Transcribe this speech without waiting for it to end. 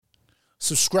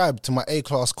subscribe to my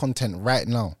A-Class content right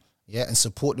now. Yeah, and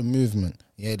support the movement.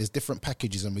 Yeah, there's different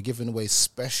packages and we're giving away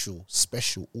special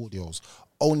audios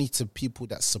only to people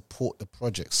that support the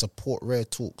project, support Rare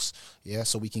Talks. Yeah,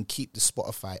 so we can keep the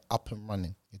Spotify up and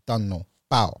running. You're done now.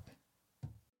 Bow.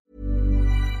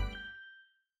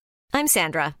 I'm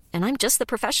Sandra, and I'm just the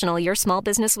professional your small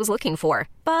business was looking for.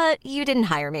 But you didn't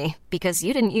hire me because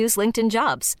you didn't use LinkedIn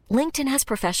Jobs. LinkedIn has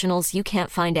professionals you can't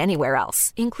find anywhere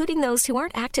else, including those who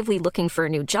aren't actively looking for a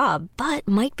new job, but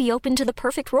might be open to the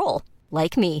perfect role,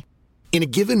 like me. In a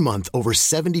given month, over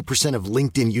 70% of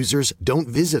LinkedIn users don't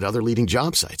visit other leading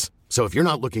job sites. So if you're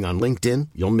not looking on LinkedIn,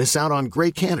 you'll miss out on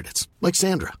great candidates like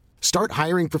Sandra. Start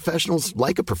hiring professionals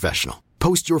like a professional.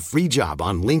 Post your free job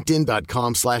on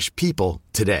linkedin.com/people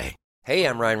today. Hey,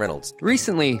 I'm Ryan Reynolds.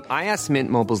 Recently, I asked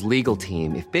Mint Mobile's legal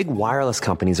team if big wireless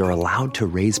companies are allowed to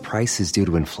raise prices due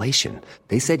to inflation.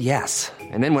 They said yes.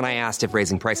 And then when I asked if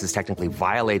raising prices technically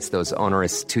violates those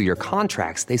onerous two-year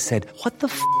contracts, they said, "What the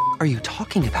f*** are you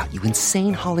talking about, you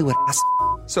insane Hollywood ass?"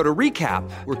 So to recap,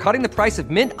 we're cutting the price of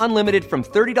Mint Unlimited from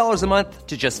 $30 a month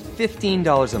to just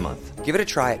 $15 a month. Give it a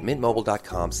try at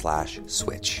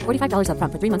mintmobile.com/switch. $45 up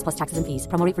front for 3 months plus taxes and fees.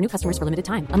 Promo rate for new customers for limited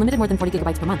time. Unlimited more than 40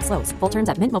 gigabytes per month. Slows full terms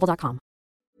at mintmobile.com.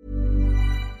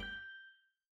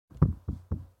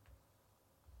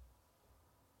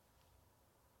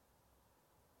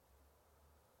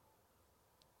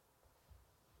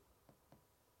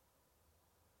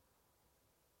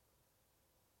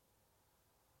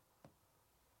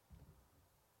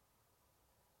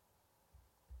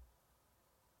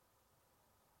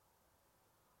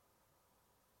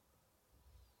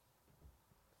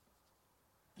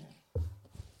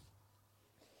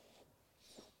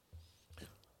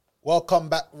 Welcome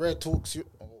back, Rare Talks.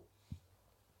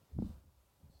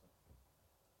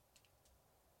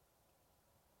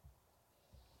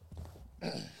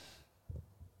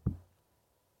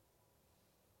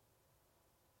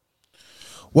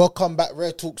 Welcome back,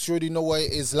 Rare Talks. You already know what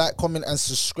it is. Like, comment, and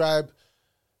subscribe.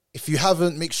 If you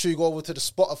haven't, make sure you go over to the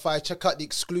Spotify. Check out the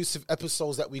exclusive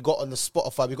episodes that we got on the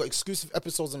Spotify. We got exclusive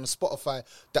episodes on the Spotify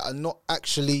that are not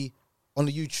actually on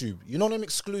the YouTube. You know them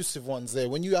exclusive ones there,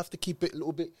 when you have to keep it a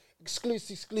little bit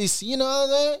exclusive, you know what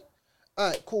I mean? All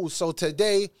right, cool. So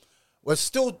today, we're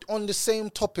still on the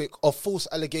same topic of false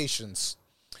allegations.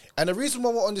 And the reason why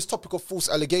we're on this topic of false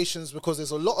allegations, because there's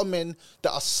a lot of men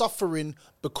that are suffering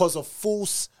because of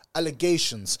false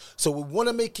allegations. So we want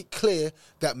to make it clear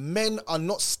that men are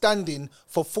not standing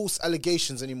for false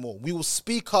allegations anymore. We will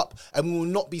speak up and we will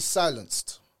not be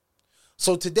silenced.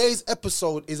 So today's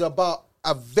episode is about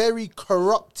a very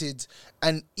corrupted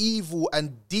and evil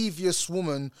and devious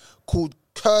woman called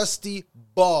Kirsty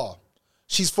Barr.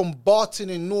 She's from Barton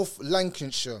in North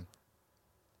Lancashire.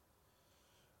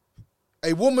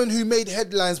 A woman who made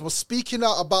headlines was speaking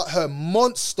out about her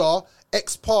monster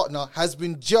ex-partner has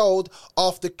been jailed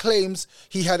after claims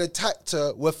he had attacked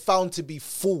her were found to be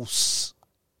false.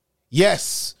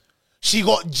 Yes, she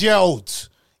got jailed.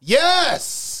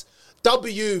 Yes!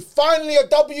 W. Finally a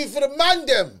W for the man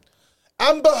them.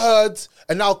 Amber Heard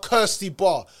and now Kirsty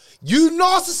Barr. You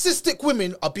narcissistic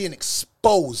women are being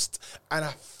exposed. And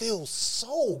I feel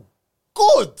so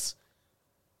good.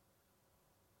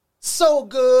 So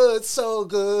good, so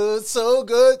good, so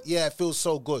good. Yeah, it feels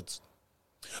so good.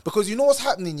 Because you know what's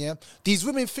happening, yeah? These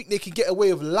women think they can get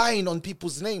away with lying on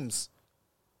people's names.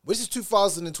 This is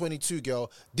 2022,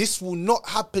 girl. This will not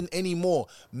happen anymore.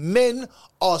 Men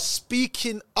are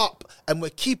speaking up and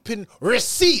we're keeping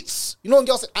receipts. You know when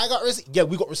girls say, I got receipts? Yeah,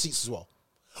 we got receipts as well.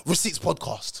 Receipts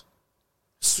podcast.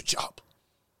 Switch it up.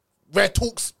 Rare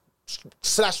Talks /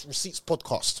 Receipts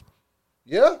podcast.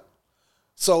 Yeah?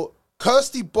 So,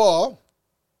 Kirsty Barr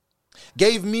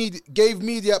gave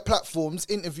media platforms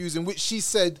interviews in which she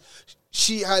said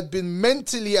she had been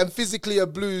mentally and physically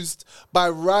abused by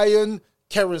Ryan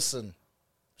Kerrison.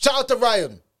 Shout out to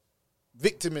Ryan,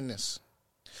 victim in this.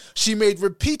 She made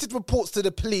repeated reports to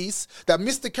the police that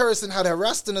Mr. Kerrison had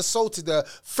harassed and assaulted her,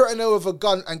 threatened her with a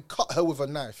gun and cut her with a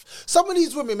knife. Some of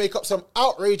these women make up some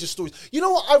outrageous stories. You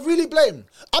know what I really blame?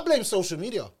 I blame social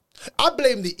media. I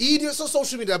blame the idiots on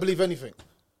social media that believe anything.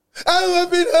 Oh,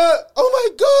 I've been hurt. Oh my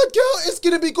God, girl, it's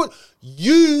going to be good.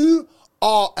 You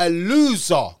are a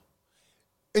loser.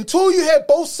 Until you hear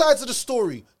both sides of the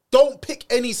story, don't pick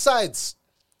any sides.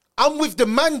 I'm with the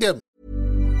man them.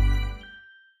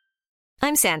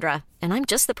 I'm Sandra, and I'm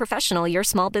just the professional your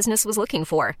small business was looking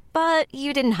for. But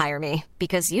you didn't hire me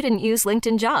because you didn't use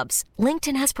LinkedIn Jobs.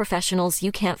 LinkedIn has professionals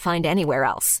you can't find anywhere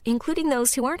else, including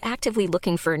those who aren't actively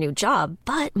looking for a new job,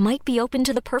 but might be open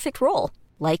to the perfect role,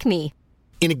 like me.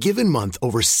 In a given month,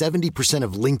 over 70%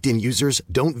 of LinkedIn users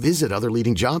don't visit other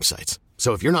leading job sites.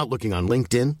 So if you're not looking on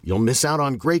LinkedIn, you'll miss out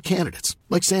on great candidates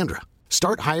like Sandra.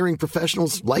 Start hiring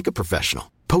professionals like a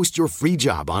professional. Post your free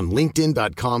job on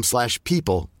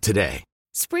linkedin.com/people today.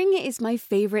 Spring is my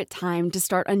favorite time to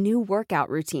start a new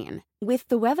workout routine. With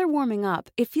the weather warming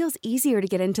up, it feels easier to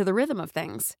get into the rhythm of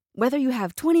things. Whether you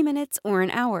have 20 minutes or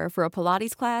an hour for a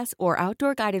Pilates class or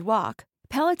outdoor guided walk,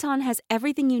 Peloton has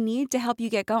everything you need to help you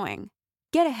get going.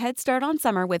 Get a head start on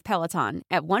summer with Peloton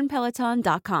at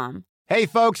onepeloton.com. Hey,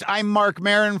 folks, I'm Mark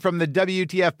Maron from the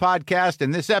WTF Podcast,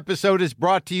 and this episode is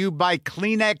brought to you by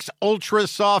Kleenex Ultra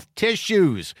Soft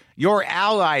Tissues, your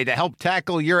ally to help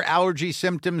tackle your allergy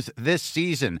symptoms this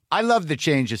season. I love the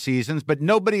change of seasons, but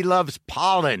nobody loves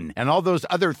pollen and all those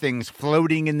other things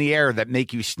floating in the air that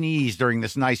make you sneeze during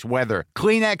this nice weather.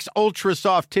 Kleenex Ultra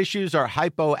Soft Tissues are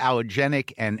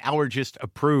hypoallergenic and allergist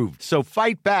approved, so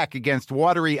fight back against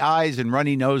watery eyes and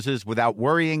runny noses without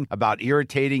worrying about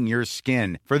irritating your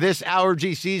skin. For this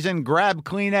allergy season, grab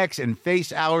Kleenex and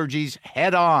face allergies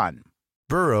head on.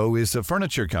 Burrow is a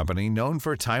furniture company known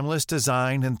for timeless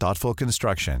design and thoughtful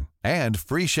construction and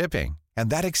free shipping, and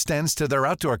that extends to their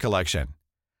outdoor collection.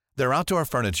 Their outdoor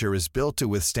furniture is built to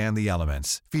withstand the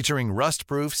elements, featuring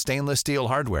rust-proof stainless steel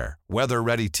hardware,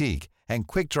 weather-ready teak, and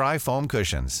quick-dry foam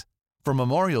cushions. For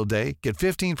Memorial Day, get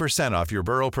 15% off your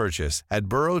Burrow purchase at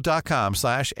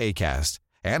burrow.com/ACAST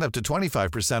and up to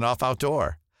 25% off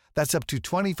outdoor. That's up to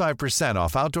 25%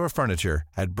 off outdoor furniture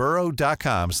at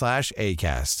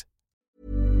burrow.com/ACAST.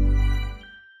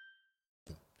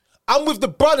 I'm with the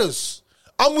brothers.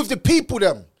 I'm with the people,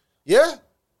 them. Yeah?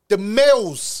 The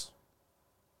males.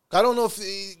 I don't know if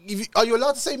are you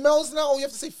allowed to say males now or you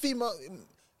have to say female?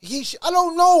 He, she, I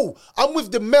don't know. I'm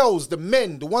with the males, the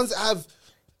men, the ones that have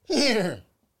here.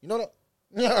 You know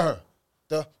that?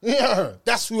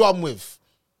 That's who I'm with.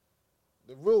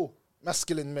 The real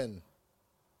masculine men.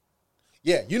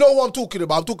 Yeah, you know what I'm talking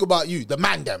about. I'm talking about you, the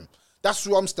man them. That's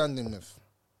who I'm standing with.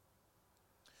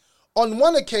 On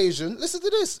one occasion, listen to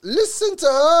this. Listen to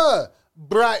her.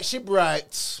 Bright, she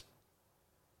bright.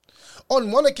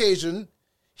 On one occasion,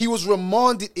 he was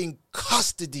remanded in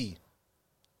custody.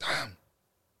 Damn.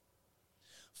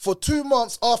 For 2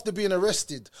 months after being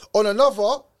arrested. On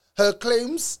another, her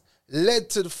claims led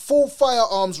to the full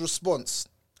firearms response.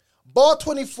 Bar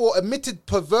 24 admitted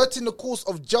perverting the course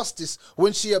of justice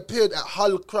when she appeared at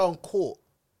Hull Crown Court.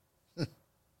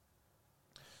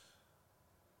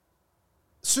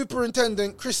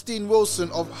 Superintendent Christine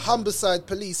Wilson of Humberside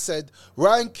Police said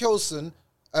Ryan Kerrison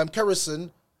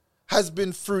has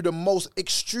been through the most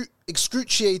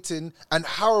excruciating and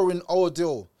harrowing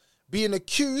ordeal, being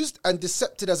accused and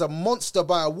decepted as a monster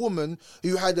by a woman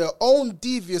who had her own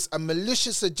devious and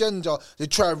malicious agenda to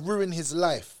try and ruin his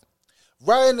life.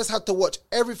 Ryan has had to watch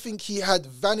everything he had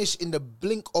vanish in the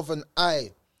blink of an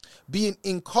eye, being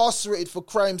incarcerated for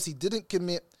crimes he didn't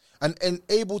commit and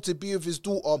unable to be with his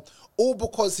daughter, all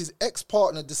because his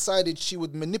ex-partner decided she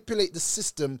would manipulate the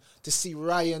system to see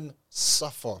Ryan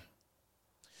suffer.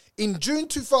 In June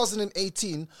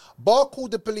 2018, Barr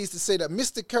called the police to say that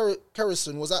Mr.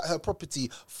 Kerrison was at her property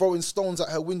throwing stones at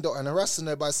her window and harassing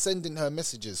her by sending her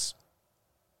messages.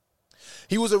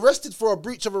 He was arrested for a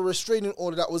breach of a restraining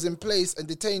order that was in place and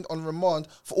detained on remand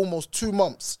for almost 2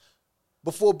 months.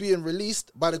 Before being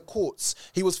released by the courts,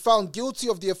 he was found guilty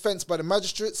of the offence by the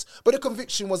magistrates, but the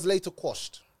conviction was later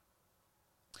quashed.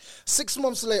 6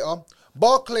 months later,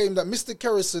 Barr claimed that Mr.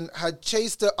 Kerrison had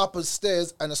chased her up the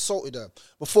stairs and assaulted her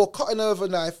before cutting her with a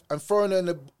knife and throwing her in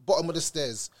the bottom of the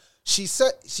stairs. She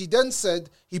then said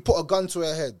he put a gun to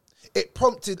her head. It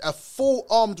prompted a full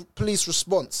armed police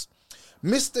response.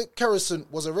 Mr. Kerrison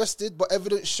was arrested, but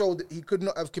evidence showed that he could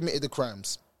not have committed the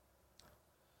crimes.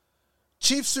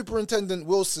 Chief Superintendent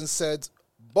Wilson said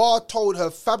Barr told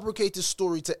her fabricated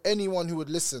story to anyone who would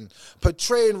listen,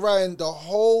 portraying Ryan to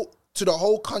the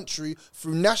whole country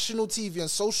through national TV and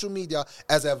social media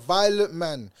as a violent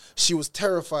man she was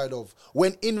terrified of,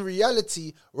 when in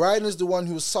reality, Ryan is the one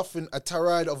who was suffering a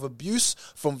tirade of abuse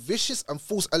from vicious and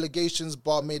false allegations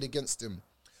Barr made against him.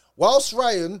 Whilst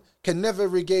Ryan can never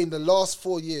regain the last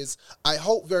 4 years, I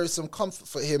hope there is some comfort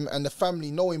for him and the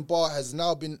family knowing Barr has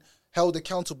now been held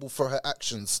accountable for her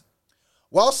actions.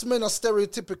 Whilst men are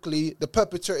stereotypically the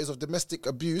perpetrators of domestic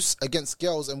abuse against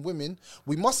girls and women,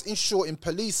 we must ensure in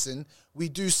policing we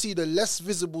do see the less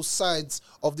visible sides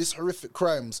of these horrific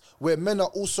crimes, where men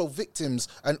are also victims,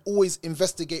 and always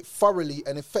investigate thoroughly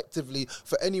and effectively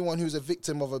for anyone who is a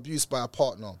victim of abuse by a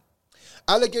partner.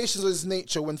 Allegations of this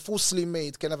nature, when falsely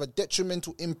made, can have a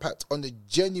detrimental impact on the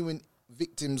genuine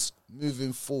victims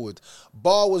moving forward.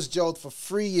 Barr was jailed for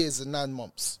 3 years and 9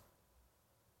 months.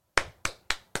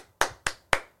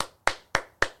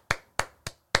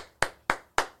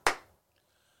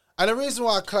 And the reason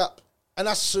why I clap and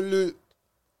I salute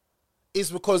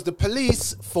is because the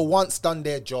police, for once, done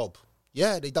their job.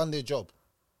 Yeah, they done their job.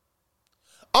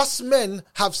 Us men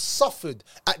have suffered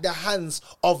at the hands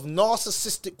of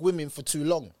narcissistic women for too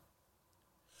long.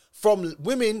 From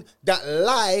women that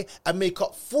lie and make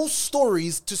up false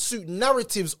stories to suit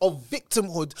narratives of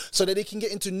victimhood so that they can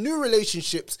get into new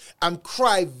relationships and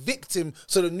cry victim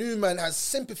so the new man has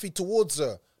sympathy towards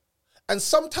her. And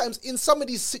sometimes in some of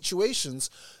these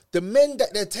situations, the men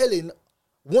that they're telling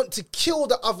want to kill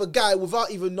the other guy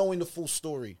without even knowing the full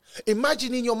story.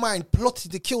 Imagine in your mind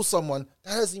plotting to kill someone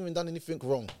that hasn't even done anything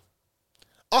wrong.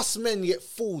 Us men get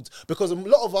fooled because a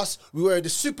lot of us, we wear the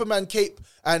Superman cape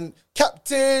and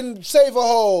Captain Save a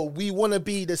Hole. We want to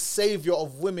be the savior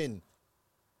of women.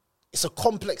 It's a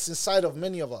complex inside of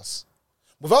many of us.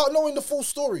 Without knowing the full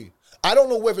story, I don't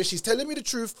know whether she's telling me the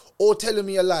truth or telling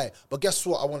me a lie. But guess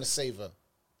what? I want to save her.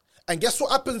 And guess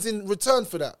what happens in return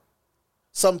for that?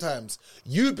 Sometimes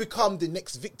you become the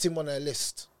next victim on her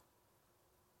list.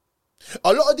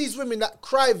 A lot of these women that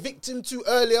cry victim too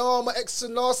early, oh, my ex is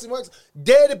a narcissist,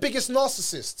 they're the biggest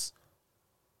narcissists.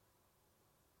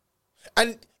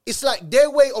 And it's like their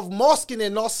way of masking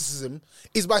their narcissism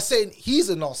is by saying he's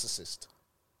a narcissist.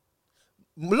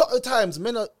 A lot of times,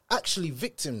 men are actually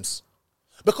victims.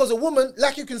 Because a woman,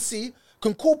 like you can see,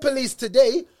 can call police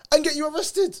today and get you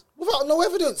arrested without no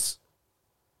evidence.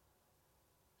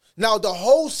 Now, the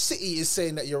whole city is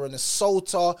saying that you're an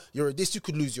assaulter, you're a this, you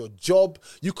could lose your job,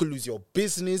 you could lose your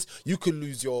business, you could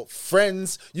lose your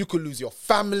friends, you could lose your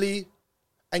family.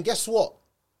 And guess what?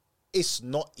 It's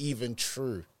not even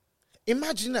true.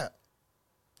 Imagine that.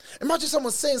 Imagine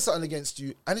someone saying something against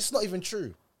you and it's not even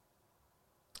true.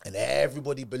 And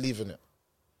everybody believing it.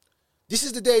 This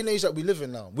is the day and age that we live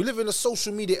in now. We live in a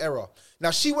social media era.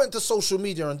 Now, she went to social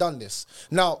media and done this.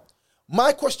 Now,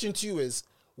 my question to you is,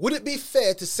 would it be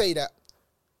fair to say that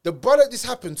the brother this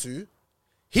happened to,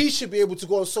 he should be able to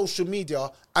go on social media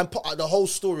and put out the whole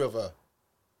story of her?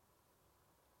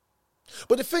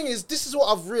 But the thing is, this is what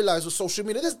I've realized with social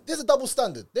media. There's a double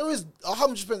standard. There is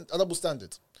 100% a double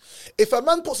standard. If a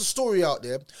man puts a story out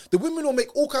there, the women will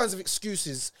make all kinds of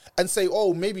excuses and say,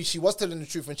 oh, maybe she was telling the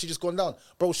truth and she just gone down.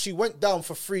 Bro, she went down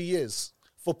for 3 years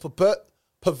for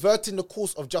perverting the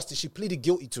course of justice. She pleaded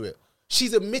guilty to it.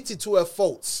 She's admitted to her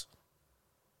faults.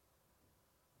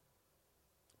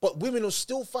 But women will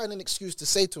still find an excuse to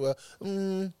say to her,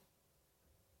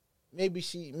 maybe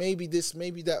this,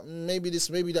 maybe that, maybe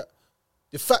this, maybe that.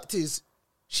 The fact is,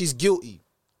 she's guilty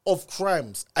of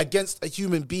crimes against a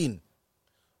human being.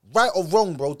 Right or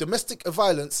wrong, bro, domestic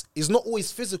violence is not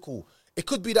always physical. It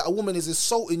could be that a woman is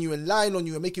insulting you and lying on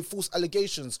you and making false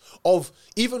allegations of,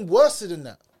 even worse than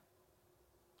that,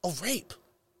 of rape.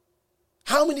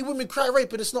 How many women cry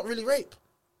rape and it's not really rape?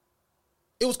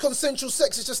 It was consensual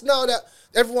sex. It's just now that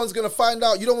everyone's going to find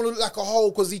out you don't want to look like a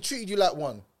hoe because he treated you like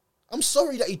one. I'm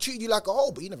sorry that he treated you like a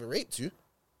hoe, but he never raped you.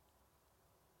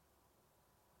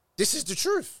 This is the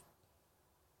truth.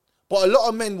 But a lot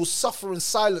of men will suffer in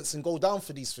silence and go down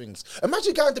for these things.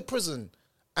 Imagine going to prison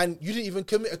and you didn't even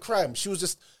commit a crime. She was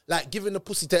just like giving the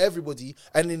pussy to everybody.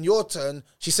 And in your turn,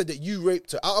 she said that you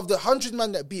raped her. Out of the 100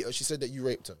 men that beat her, she said that you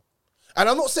raped her. And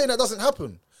I'm not saying that doesn't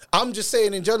happen. I'm just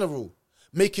saying in general,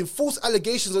 making false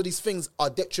allegations of these things are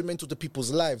detrimental to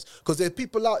people's lives because there are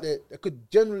people out there that could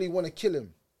generally want to kill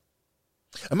him.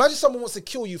 Imagine someone wants to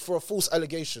kill you for a false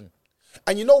allegation.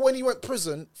 And you know when he went to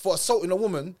prison for assaulting a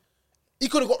woman, he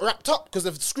could have got wrapped up because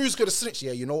the screws could have snitched.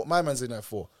 Yeah, you know what my man's in there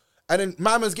for. And then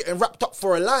my man's getting wrapped up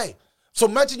for a lie. So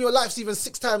imagine your life's even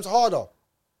 6 times harder.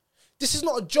 This is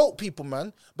not a joke, people,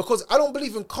 man, because I don't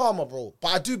believe in karma, bro. But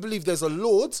I do believe there's a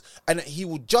Lord and that he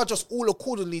will judge us all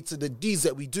accordingly to the deeds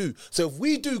that we do. So if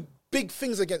we do big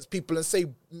things against people and say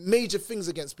major things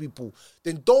against people,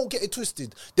 then don't get it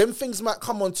twisted. Them things might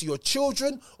come onto your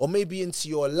children or maybe into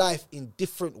your life in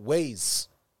different ways.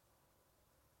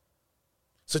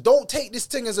 So don't take this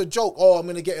thing as a joke. Oh, I'm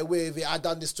going to get away with it. I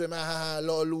done this to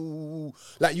him.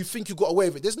 Like you think you got away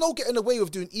with it. There's no getting away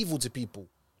with doing evil to people.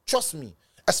 Trust me.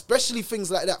 Especially things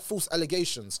like that, false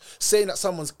allegations. Saying that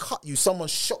someone's cut you, someone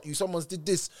shot you, someone's did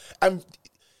this. And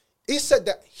he said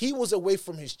that he was away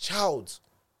from his child.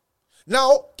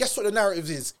 Now, guess what the narrative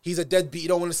is? He's a deadbeat. He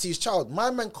don't want to see his child. My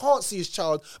man can't see his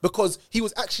child because he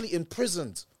was actually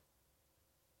imprisoned.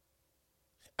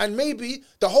 And maybe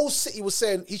the whole city was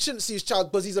saying he shouldn't see his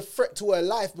child because he's a threat to her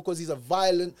life because he's a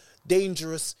violent,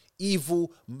 dangerous,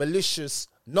 evil, malicious,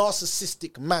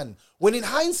 narcissistic man. When in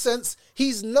hindsight,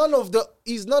 he's none of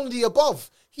the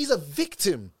above. He's a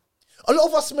victim. A lot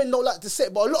of us men don't like to say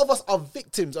it, but a lot of us are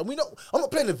victims. And I'm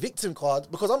not playing the victim card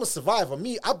because I'm a survivor.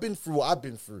 Me, I've been through what I've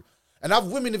been through.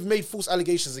 And women have made false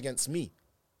allegations against me.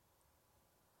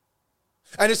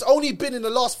 And it's only been in the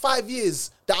last 5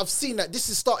 years that I've seen that this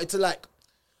has started to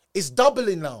it's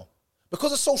doubling now.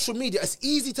 Because of social media, it's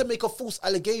easy to make a false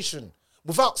allegation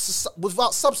without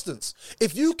substance.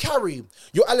 If you carry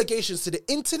your allegations to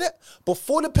the internet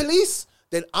before the police,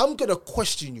 then I'm going to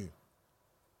question you.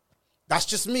 That's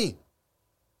just me.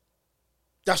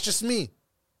 That's just me.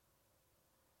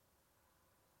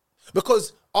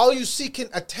 Because are you seeking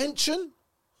attention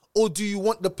or do you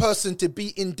want the person to be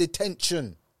in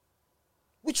detention?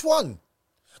 Which one?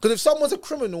 Because if someone's a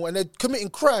criminal and they're committing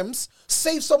crimes,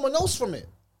 save someone else from it.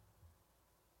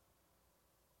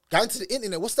 Going to the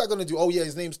internet, what's that going to do? Oh yeah,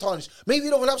 his name's tarnished. Maybe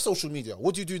you don't have social media.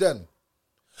 What do you do then?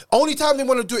 Only time they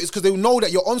want to do it is because they know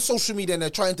that you're on social media and they're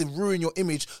trying to ruin your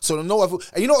image. So they know.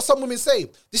 And you know what some women say?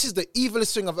 This is the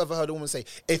evilest thing I've ever heard a woman say.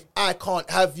 If I can't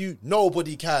have you,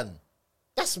 nobody can.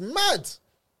 That's mad.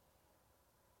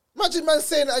 Imagine man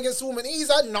saying that against a woman. He's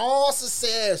a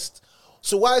narcissist.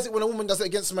 So why is it when a woman does it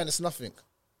against a man, it's nothing?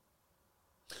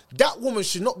 That woman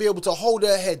should not be able to hold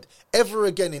her head ever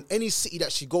again in any city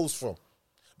that she goes from.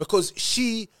 Because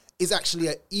she is actually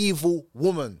an evil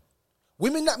woman.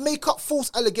 Women that make up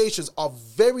false allegations are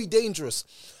very dangerous.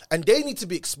 And they need to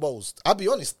be exposed. I'll be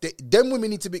honest. Them women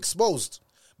need to be exposed.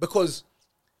 Because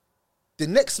the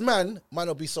next man might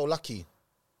not be so lucky.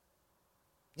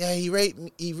 Yeah, he raped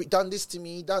me. He done this to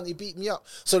me. He beat me up.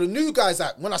 So the new guy's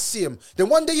like, when I see him, then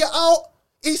one day you're out,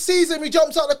 he sees him, he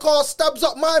jumps out the car, stabs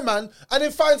up my man, and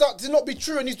then finds out to not be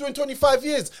true, and he's doing 25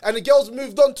 years, and the girl's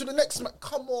moved on to the next man.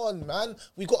 Come on, man.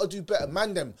 We got to do better.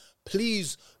 Man, them,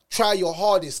 please try your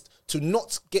hardest to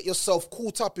not get yourself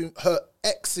caught up in her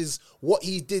ex's, what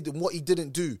he did and what he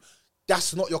didn't do.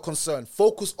 That's not your concern.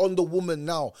 Focus on the woman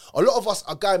now. A lot of us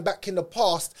are going back in the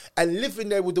past and living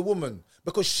there with the woman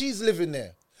because she's living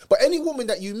there. But any woman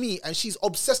that you meet and she's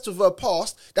obsessed with her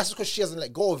past, that's because she hasn't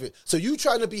let go of it. So you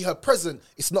trying to be her present,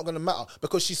 it's not going to matter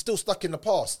because she's still stuck in the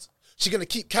past. She's going to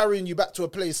keep carrying you back to a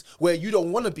place where you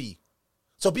don't want to be.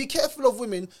 So be careful of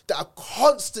women that are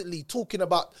constantly talking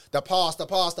about the past,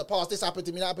 this happened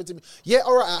to me, that happened to me. Yeah,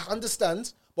 all right, I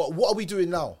understand. But what are we doing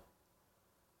now?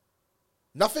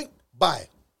 Nothing? Bye.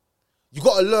 You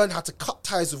got to learn how to cut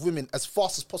ties with women as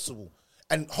fast as possible.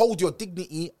 And hold your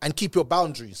dignity and keep your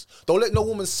boundaries. Don't let no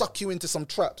woman suck you into some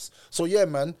traps. So yeah,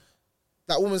 man,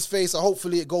 that woman's face,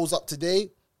 hopefully it goes up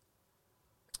today.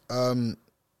 And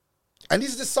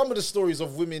these are just some of the stories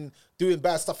of women doing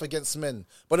bad stuff against men.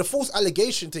 But the false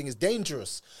allegation thing is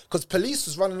dangerous because police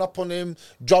was running up on him,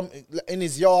 jumped in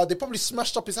his yard. They probably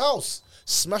smashed up his house.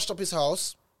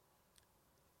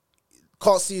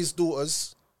 Can't see his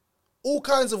daughters. All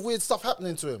kinds of weird stuff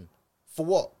happening to him. For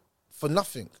what? For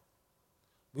nothing.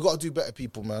 We got to do better,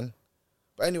 people, man.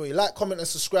 But anyway, like, comment, and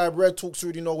subscribe. Red Talks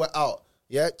already know we're out.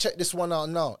 Yeah, check this one out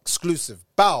now. Exclusive.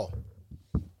 Bow.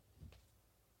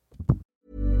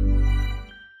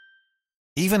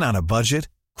 Even on a budget,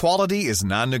 quality is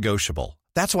non-negotiable.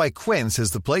 That's why Quince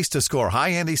is the place to score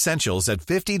high-end essentials at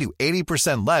 50 to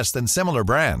 80% less than similar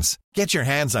brands. Get your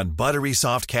hands on buttery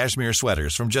soft cashmere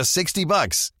sweaters from just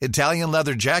 $60, Italian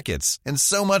leather jackets, and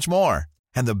so much more.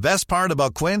 And the best part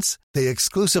about Quince, they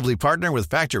exclusively partner with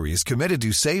factories committed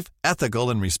to safe, ethical,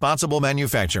 and responsible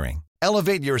manufacturing.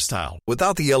 Elevate your style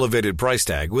without the elevated price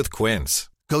tag with Quince.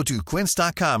 Go to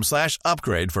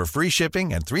quince.com/upgrade for free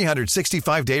shipping and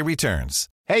 365-day returns.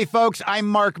 Hey, folks, I'm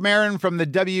Mark Maron from the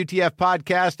WTF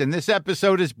Podcast, and this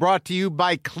episode is brought to you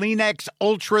by Kleenex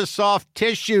Ultra Soft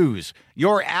Tissues,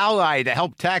 your ally to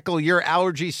help tackle your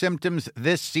allergy symptoms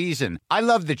this season. I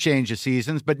love the change of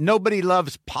seasons, but nobody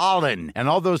loves pollen and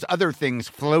all those other things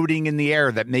floating in the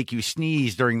air that make you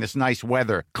sneeze during this nice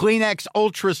weather. Kleenex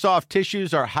Ultra Soft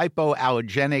Tissues are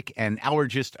hypoallergenic and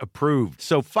allergist approved,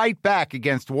 so fight back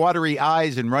against watery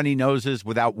eyes and runny noses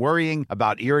without worrying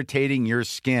about irritating your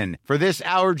skin. For this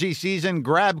allergy season,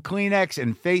 grab Kleenex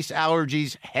and face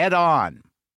allergies head on.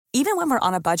 Even when we're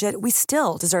on a budget, we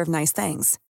still deserve nice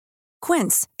things.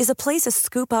 Quince is a place to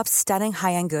scoop up stunning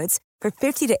high-end goods for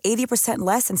 50 to 80%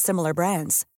 less than similar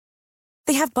brands.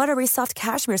 They have buttery soft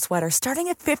cashmere sweaters starting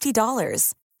at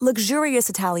 $50, luxurious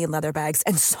Italian leather bags,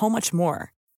 and so much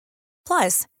more.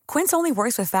 Plus, Quince only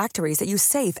works with factories that use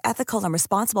safe, ethical, and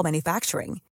responsible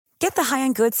manufacturing. Get the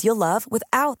high-end goods you'll love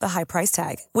without the high price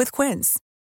tag with Quince.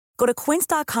 Go to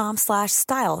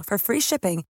quince.com/style for free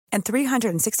shipping and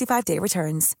 365-day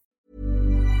returns.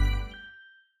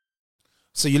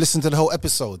 So you listened to the whole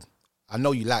episode. I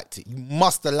know you liked it. You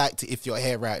must have liked it if you're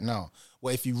here right now.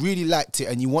 Well, if you really liked it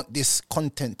and you want this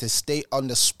content to stay on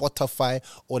the Spotify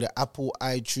or the Apple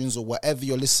iTunes or whatever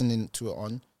you're listening to it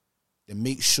on, then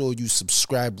make sure you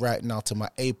subscribe right now to my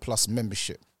A+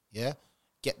 membership. Yeah?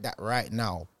 Get that right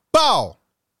now. Bow!